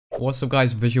What's up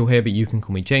guys, Visual here, but you can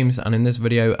call me James, and in this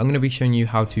video I'm going to be showing you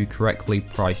how to correctly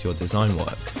price your design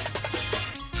work.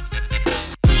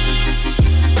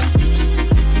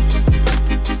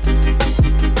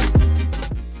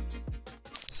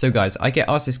 So guys, I get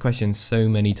asked this question so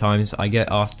many times. I get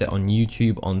asked it on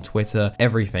YouTube, on Twitter,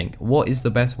 everything. What is the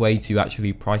best way to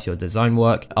actually price your design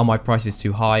work? Are my prices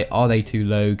too high? Are they too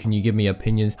low? Can you give me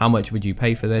opinions? How much would you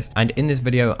pay for this? And in this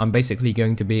video, I'm basically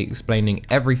going to be explaining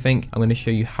everything. I'm going to show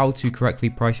you how to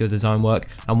correctly price your design work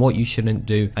and what you shouldn't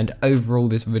do. And overall,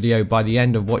 this video, by the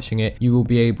end of watching it, you will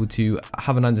be able to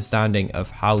have an understanding of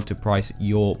how to price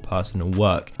your personal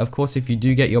work. Of course, if you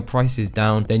do get your prices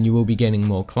down, then you will be getting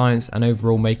more clients and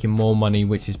overall making more money,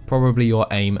 which is probably your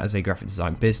aim as a graphic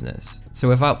design business. So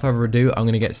without further ado, I'm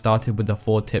going to get started with the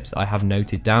 4 tips I have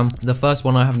noted down. The first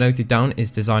one I have noted down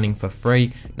is designing for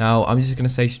free. Now, I'm just going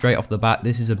to say straight off the bat,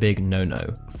 this is a big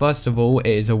no-no. First of all, it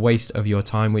is a waste of your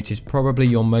time, which is probably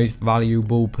your most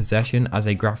valuable possession as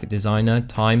a graphic designer,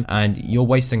 time, and you're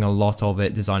wasting a lot of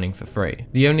it designing for free.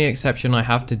 The only exception I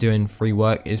have to doing free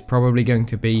work is probably going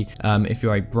to be if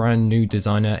you're a brand new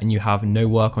designer and you have no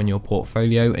work on your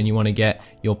portfolio and you want to get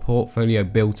your portfolio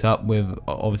built up with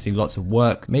obviously lots of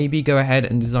work. Maybe go ahead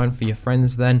and design for your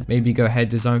friends then. Maybe go ahead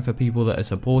design for people that are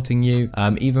supporting you,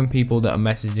 even people that are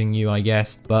messaging you, I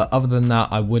guess. But other than that,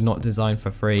 I would not design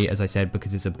for free, as I said,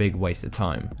 because it's a big waste of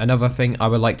time. Another thing I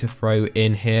would like to throw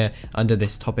in here under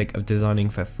this topic of designing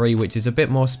for free, which is a bit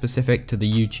more specific to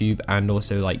the YouTube and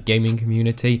also like gaming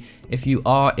community. If you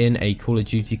are in a Call of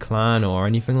Duty clan or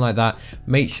anything like that,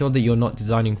 make sure that you're not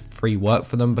designing free work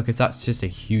for them, because that's just a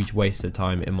huge waste of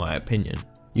time in my opinion.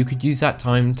 You could use that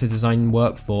time to design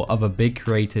work for other big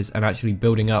creators and actually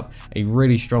building up a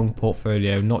really strong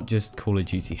portfolio, not just Call of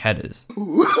Duty headers.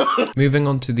 Moving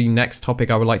on to the next topic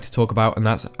I would like to talk about, and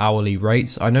that's hourly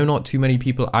rates. I know not too many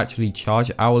people actually charge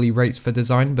hourly rates for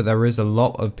design, but there is a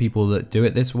lot of people that do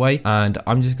it this way, and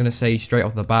I'm just going to say straight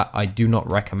off the bat, I do not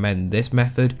recommend this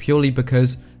method, purely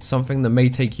because something that may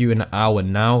take you an hour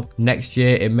now, next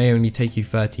year it may only take you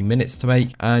 30 minutes to make,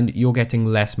 and you're getting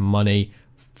less money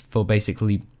for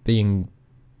basically being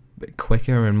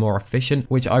quicker and more efficient,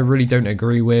 which I really don't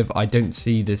agree with. I don't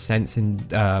see the sense in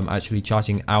actually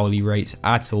charging hourly rates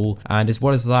at all. And as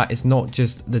well as that, it's not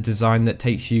just the design that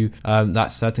takes you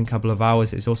that certain couple of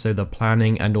hours, it's also the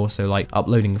planning and also like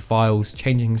uploading files,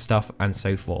 changing stuff and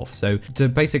so forth. So to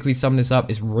basically sum this up,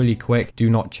 it's really quick. Do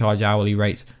not charge hourly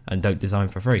rates and don't design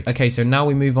for free. Okay, so now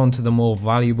we move on to the more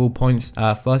valuable points.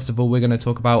 First of all, we're going to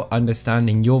talk about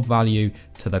understanding your value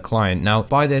to the client. Now,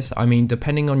 by this, I mean,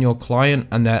 depending on your client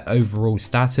and their overall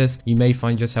status, you may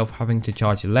find yourself having to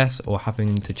charge less or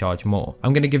having to charge more.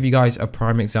 I'm going to give you guys a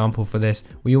prime example for this.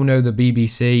 We all know the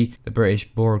BBC, the British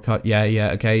broadcast.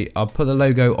 Yeah, okay. I'll put the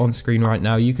logo on screen right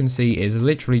now. You can see it's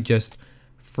literally just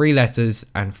 3 letters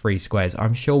and 3 squares.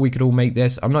 I'm sure we could all make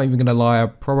this. I'm not even gonna lie, I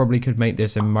probably could make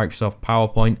this in Microsoft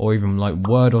PowerPoint or even like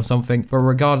Word or something, but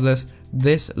regardless,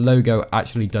 this logo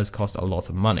actually does cost a lot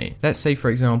of money. Let's say, for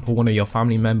example, one of your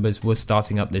family members was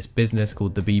starting up this business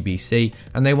called the BBC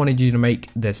and they wanted you to make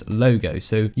this logo.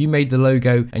 So you made the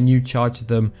logo and you charged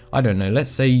them, I don't know, let's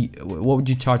say, what would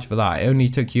you charge for that? It only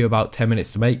took you about 10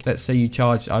 minutes to make. Let's say you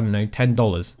charged, I don't know,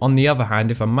 $10. On the other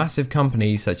hand, if a massive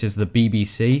company such as the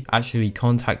BBC actually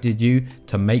contacted you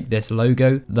to make this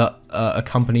logo, that a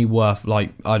company worth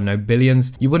like, I don't know,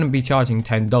 billions, you wouldn't be charging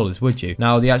 $10, would you?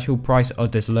 Now, the actual price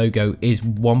of this logo is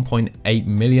 1.8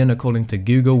 million according to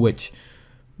Google, which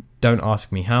don't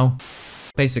ask me how.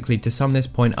 Basically, to sum this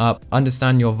point up,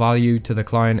 understand your value to the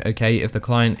client. Okay, if the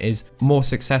client is more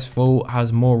successful,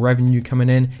 has more revenue coming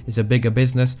in, is a bigger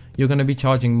business, you're going to be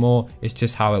charging more. It's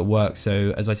just how it works.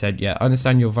 So as I said, yeah,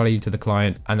 understand your value to the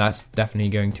client, and that's definitely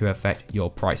going to affect your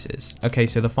prices. Okay,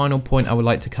 so the final point I would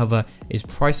like to cover is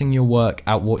pricing your work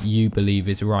at what you believe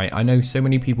is right. I know so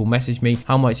many people message me,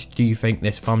 how much do you think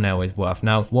this thumbnail is worth?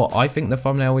 Now, what I think the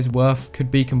thumbnail is worth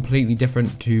could be completely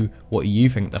different to what you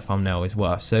think the thumbnail is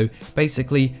worth. So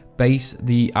basically, base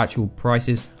the actual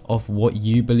prices of what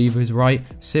you believe is right.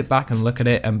 Sit back and look at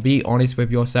it and be honest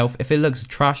with yourself. If it looks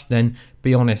trash, then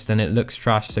be honest and it looks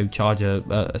trash, so charge a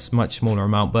much smaller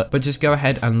amount. But just go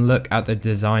ahead and look at the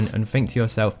design and think to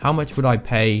yourself, how much would I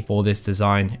pay for this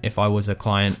design if I was a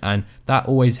client? And that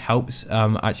always helps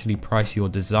actually price your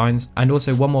designs. And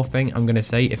also, one more thing I'm going to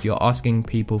say, if you're asking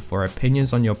people for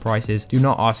opinions on your prices, do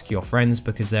not ask your friends,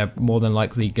 because they're more than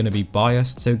likely going to be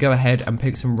biased. So go ahead and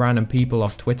pick some random people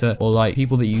off Twitter, or like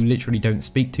people that you literally don't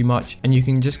speak to much, and you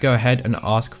can just go ahead and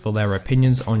ask for their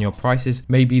opinions on your prices.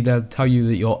 Maybe they'll tell you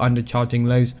that you're undercharging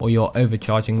loads or you're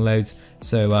overcharging loads,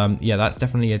 So yeah, that's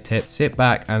definitely a tip. Sit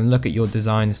back and look at your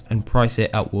designs and price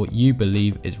it at what you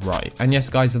believe is right. And yes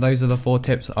guys, those are the 4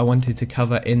 tips I wanted to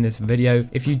cover in this video.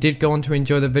 If you did go on to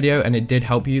enjoy the video and it did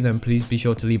help you, then please be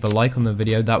sure to leave a like on the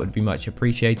video. That would be much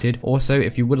appreciated. Also,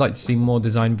 if you would like to see more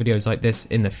design videos like this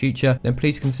in the future, then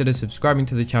please consider subscribing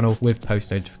to the channel with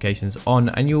post notifications on,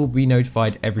 and you will be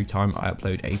notified every time I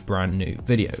upload a brand new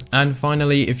video. And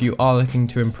finally, if you are looking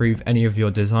to improve any of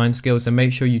your design skills, then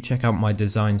make sure you check out my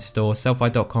design store,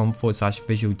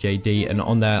 sellfy.com/visualjd, and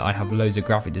on there I have loads of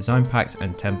graphic design packs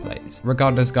and templates.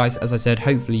 Regardless guys, as I said,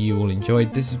 hopefully you all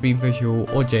enjoyed. This has been Visual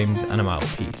or James, and I'm out.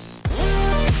 Peace.